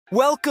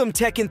Welcome,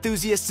 tech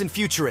enthusiasts and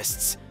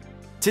futurists.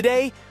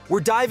 Today, we're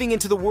diving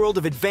into the world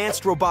of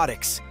advanced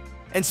robotics.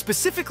 And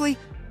specifically,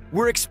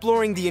 we're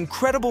exploring the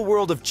incredible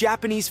world of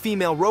Japanese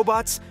female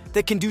robots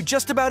that can do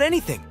just about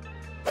anything.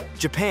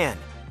 Japan,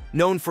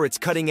 known for its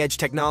cutting-edge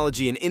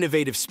technology and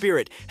innovative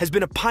spirit, has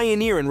been a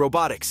pioneer in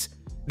robotics.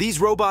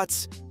 These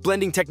robots,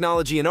 blending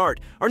technology and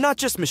art, are not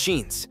just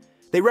machines.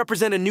 They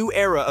represent a new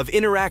era of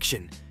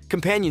interaction,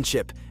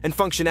 companionship, and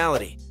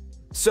functionality.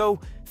 So,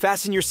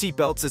 fasten your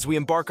seatbelts as we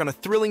embark on a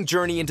thrilling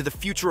journey into the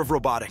future of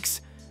robotics.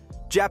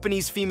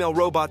 Japanese female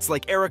robots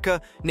like Erica,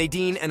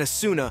 Nadine, and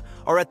Asuna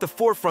are at the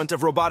forefront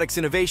of robotics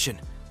innovation.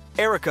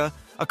 Erica,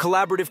 a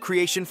collaborative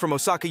creation from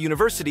Osaka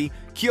University,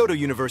 Kyoto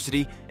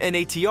University, and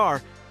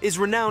ATR, is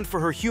renowned for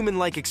her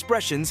human-like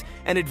expressions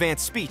and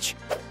advanced speech.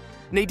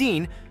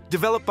 Nadine,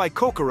 developed by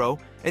Kokoro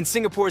and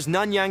Singapore's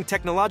Nanyang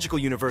Technological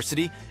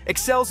University,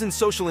 excels in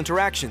social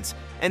interactions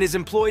and is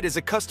employed as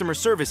a customer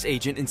service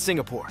agent in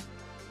Singapore.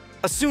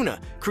 Asuna,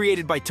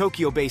 created by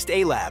Tokyo-based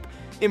A-Lab,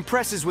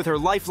 impresses with her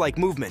lifelike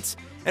movements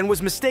and was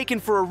mistaken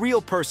for a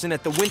real person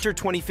at the Winter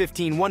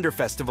 2015 Wonder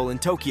Festival in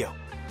Tokyo.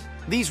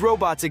 These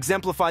robots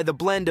exemplify the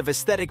blend of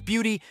aesthetic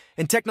beauty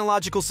and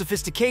technological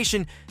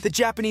sophistication that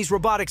Japanese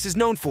robotics is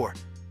known for,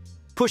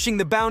 pushing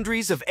the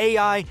boundaries of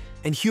AI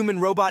and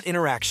human-robot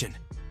interaction.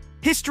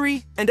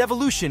 History and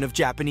evolution of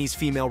Japanese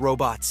female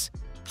robots.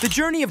 The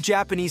journey of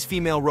Japanese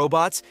female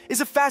robots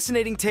is a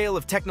fascinating tale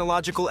of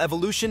technological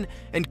evolution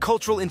and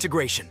cultural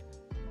integration.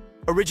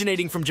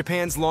 Originating from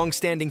Japan's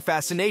long-standing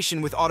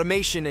fascination with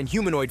automation and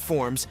humanoid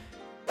forms,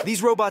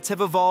 these robots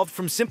have evolved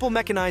from simple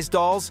mechanized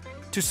dolls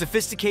to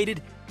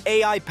sophisticated,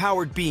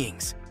 AI-powered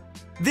beings.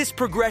 This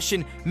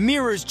progression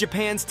mirrors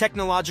Japan's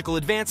technological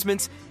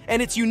advancements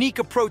and its unique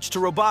approach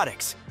to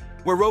robotics,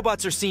 where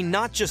robots are seen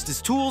not just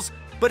as tools,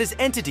 but as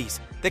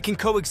entities that can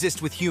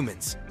coexist with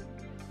humans.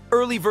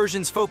 Early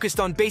versions focused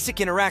on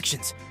basic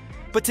interactions,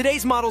 but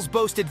today's models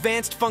boast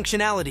advanced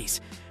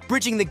functionalities,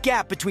 bridging the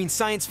gap between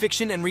science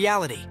fiction and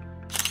reality.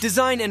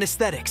 Design and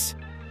aesthetics.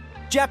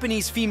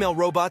 Japanese female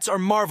robots are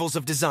marvels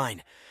of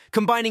design,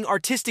 combining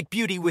artistic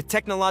beauty with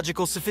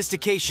technological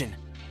sophistication.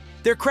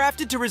 They're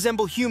crafted to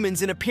resemble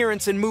humans in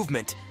appearance and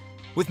movement,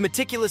 with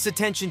meticulous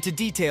attention to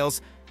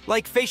details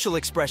like facial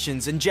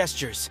expressions and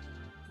gestures.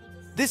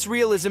 This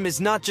realism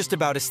is not just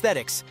about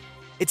aesthetics,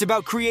 it's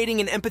about creating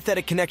an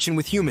empathetic connection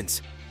with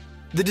humans.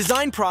 The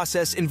design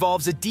process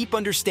involves a deep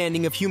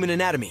understanding of human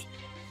anatomy,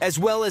 as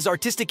well as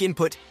artistic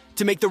input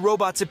to make the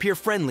robots appear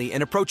friendly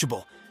and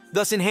approachable,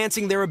 thus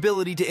enhancing their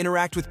ability to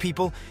interact with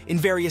people in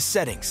various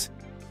settings.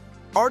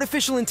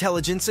 Artificial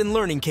intelligence and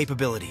learning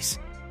capabilities.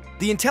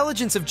 The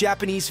intelligence of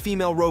Japanese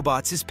female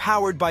robots is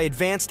powered by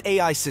advanced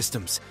AI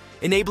systems,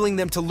 enabling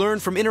them to learn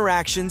from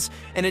interactions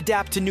and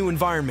adapt to new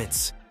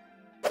environments.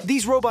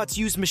 These robots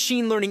use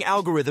machine learning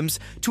algorithms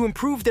to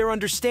improve their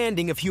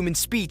understanding of human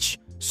speech,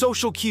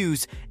 social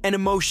cues, and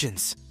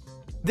emotions.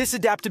 This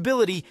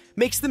adaptability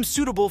makes them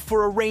suitable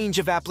for a range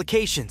of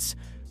applications,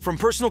 from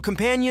personal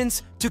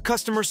companions to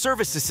customer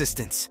service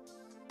assistants.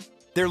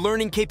 Their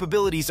learning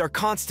capabilities are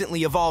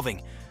constantly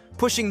evolving,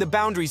 pushing the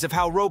boundaries of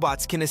how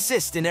robots can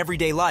assist in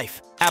everyday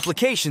life.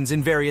 Applications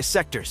in various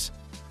sectors.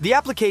 The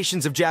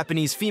applications of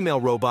Japanese female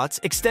robots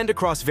extend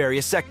across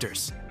various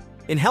sectors.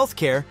 In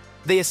healthcare,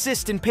 they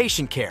assist in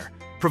patient care,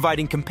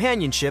 providing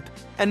companionship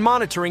and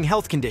monitoring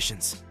health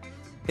conditions.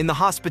 In the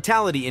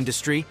hospitality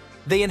industry,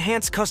 they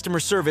enhance customer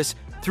service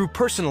through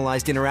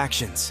personalized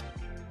interactions.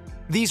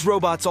 These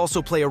robots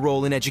also play a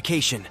role in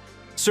education,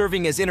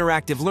 serving as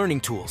interactive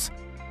learning tools.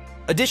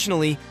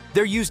 Additionally,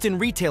 they're used in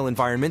retail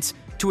environments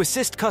to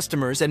assist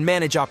customers and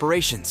manage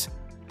operations.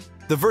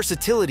 The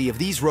versatility of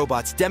these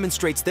robots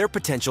demonstrates their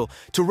potential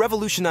to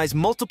revolutionize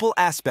multiple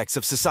aspects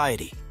of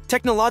society.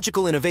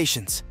 Technological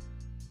innovations.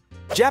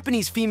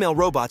 Japanese female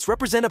robots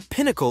represent a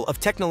pinnacle of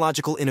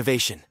technological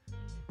innovation.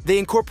 They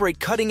incorporate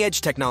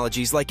cutting-edge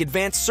technologies like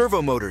advanced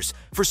servo motors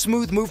for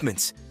smooth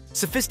movements,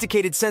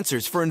 sophisticated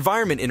sensors for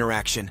environment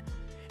interaction,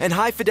 and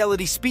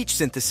high-fidelity speech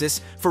synthesis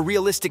for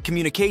realistic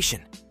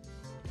communication.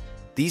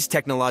 These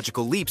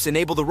technological leaps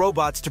enable the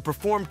robots to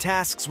perform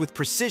tasks with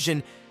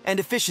precision and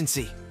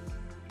efficiency.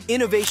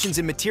 Innovations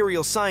in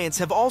material science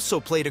have also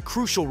played a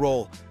crucial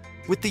role,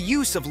 with the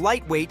use of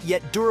lightweight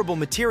yet durable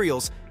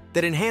materials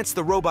that enhance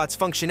the robot's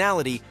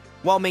functionality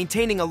while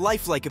maintaining a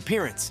lifelike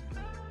appearance.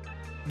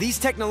 These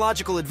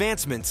technological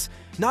advancements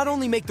not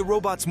only make the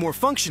robots more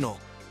functional,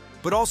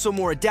 but also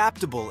more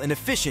adaptable and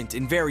efficient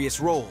in various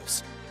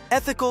roles.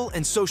 Ethical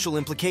and social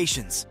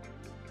implications.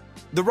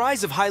 The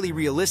rise of highly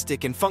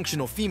realistic and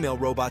functional female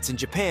robots in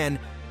Japan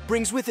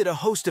brings with it a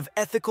host of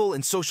ethical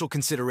and social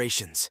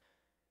considerations.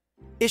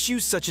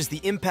 Issues such as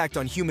the impact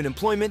on human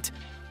employment,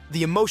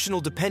 the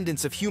emotional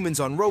dependence of humans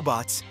on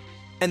robots,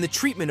 and the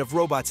treatment of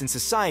robots in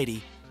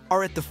society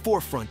are at the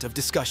forefront of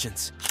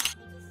discussions.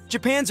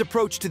 Japan's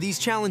approach to these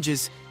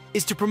challenges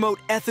is to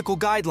promote ethical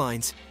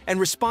guidelines and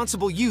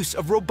responsible use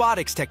of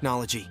robotics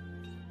technology.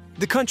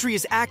 The country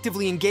is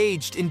actively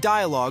engaged in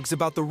dialogues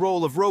about the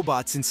role of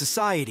robots in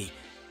society,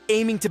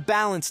 aiming to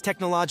balance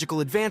technological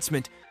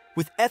advancement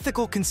with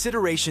ethical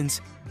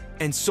considerations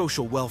and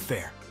social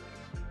welfare.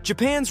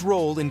 Japan's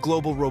role in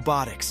global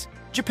robotics.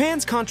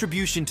 Japan's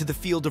contribution to the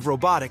field of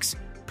robotics,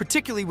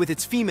 particularly with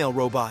its female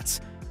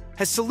robots,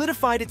 has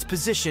solidified its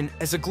position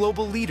as a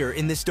global leader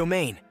in this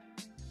domain.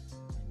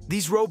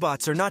 These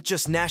robots are not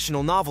just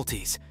national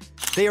novelties,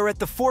 they are at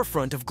the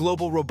forefront of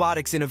global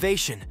robotics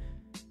innovation.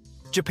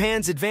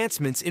 Japan's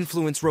advancements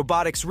influence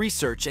robotics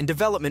research and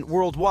development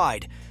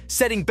worldwide,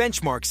 setting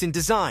benchmarks in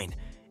design,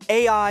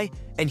 AI,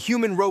 and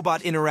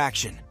human-robot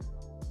interaction.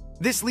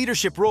 This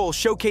leadership role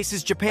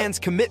showcases Japan's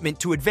commitment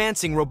to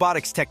advancing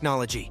robotics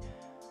technology,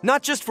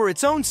 not just for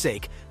its own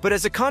sake, but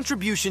as a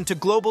contribution to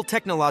global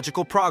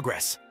technological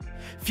progress.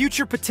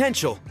 Future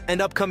potential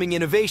and upcoming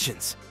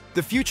innovations.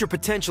 The future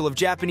potential of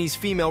Japanese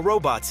female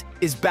robots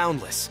is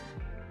boundless.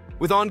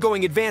 With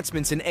ongoing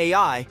advancements in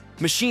AI,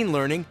 machine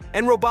learning,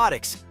 and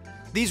robotics,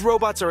 these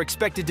robots are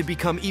expected to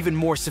become even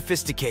more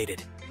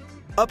sophisticated.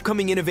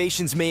 Upcoming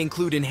innovations may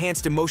include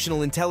enhanced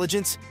emotional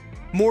intelligence,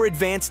 more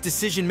advanced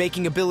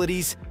decision-making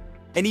abilities,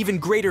 and even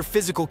greater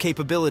physical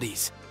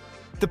capabilities.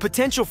 The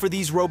potential for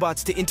these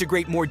robots to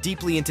integrate more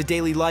deeply into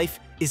daily life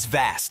is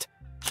vast,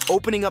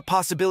 opening up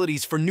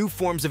possibilities for new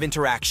forms of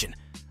interaction,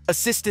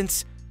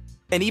 assistance,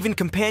 and even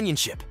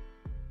companionship.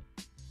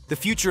 The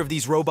future of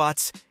these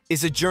robots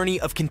is a journey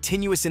of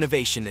continuous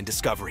innovation and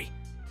discovery.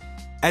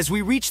 As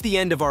we reach the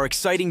end of our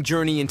exciting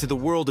journey into the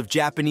world of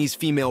Japanese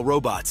female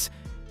robots,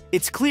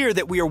 it's clear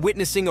that we are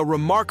witnessing a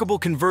remarkable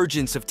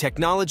convergence of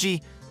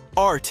technology,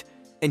 art,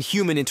 and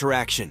human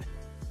interaction.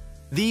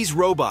 These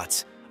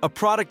robots, a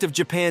product of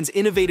Japan's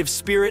innovative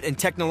spirit and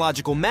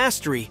technological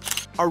mastery,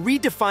 are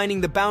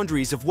redefining the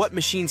boundaries of what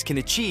machines can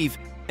achieve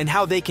and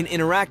how they can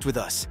interact with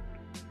us.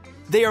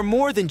 They are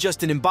more than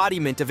just an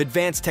embodiment of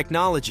advanced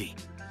technology.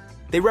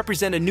 They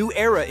represent a new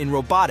era in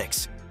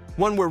robotics,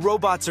 one where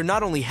robots are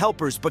not only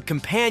helpers but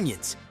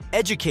companions,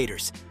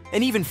 educators,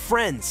 and even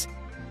friends.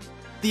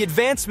 The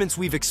advancements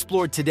we've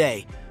explored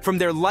today, from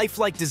their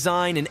lifelike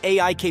design and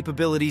AI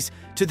capabilities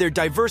to their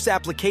diverse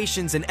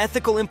applications and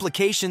ethical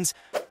implications,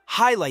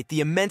 highlight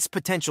the immense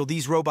potential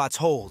these robots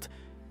hold.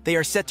 They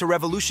are set to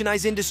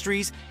revolutionize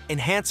industries,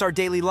 enhance our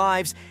daily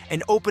lives,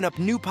 and open up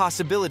new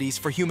possibilities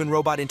for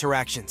human-robot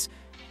interactions.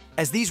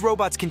 As these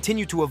robots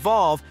continue to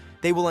evolve,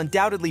 they will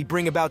undoubtedly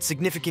bring about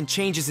significant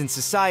changes in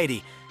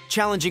society,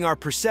 challenging our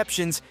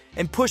perceptions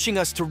and pushing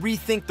us to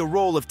rethink the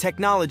role of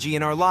technology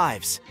in our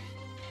lives.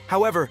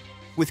 However,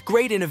 with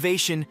great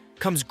innovation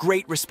comes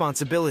great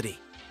responsibility.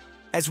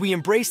 As we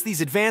embrace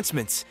these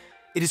advancements,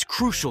 it is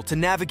crucial to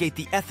navigate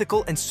the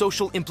ethical and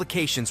social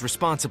implications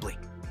responsibly.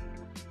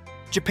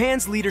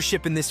 Japan's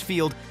leadership in this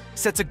field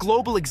sets a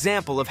global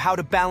example of how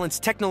to balance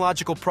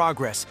technological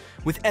progress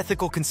with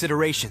ethical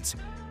considerations,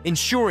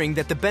 ensuring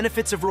that the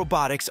benefits of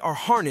robotics are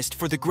harnessed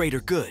for the greater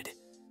good.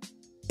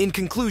 In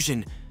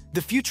conclusion,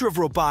 the future of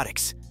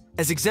robotics,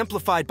 as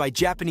exemplified by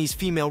Japanese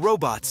female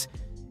robots,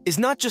 is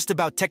not just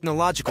about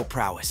technological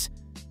prowess.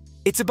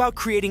 It's about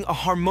creating a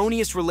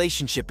harmonious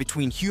relationship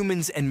between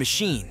humans and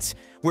machines,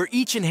 where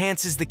each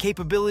enhances the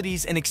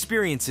capabilities and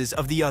experiences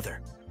of the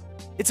other.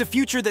 It's a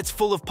future that's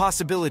full of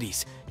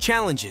possibilities,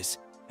 challenges,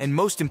 and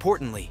most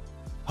importantly,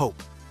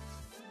 hope.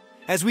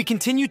 As we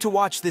continue to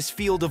watch this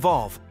field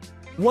evolve,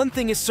 one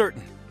thing is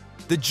certain: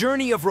 the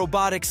journey of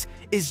robotics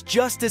is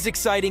just as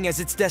exciting as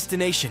its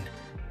destination,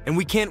 and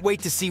we can't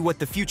wait to see what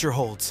the future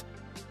holds.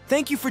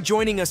 Thank you for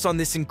joining us on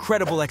this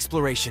incredible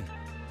exploration.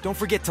 Don't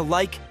forget to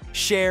like,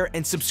 share,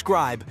 and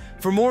subscribe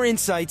for more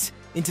insights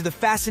into the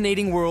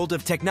fascinating world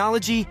of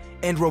technology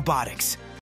and robotics.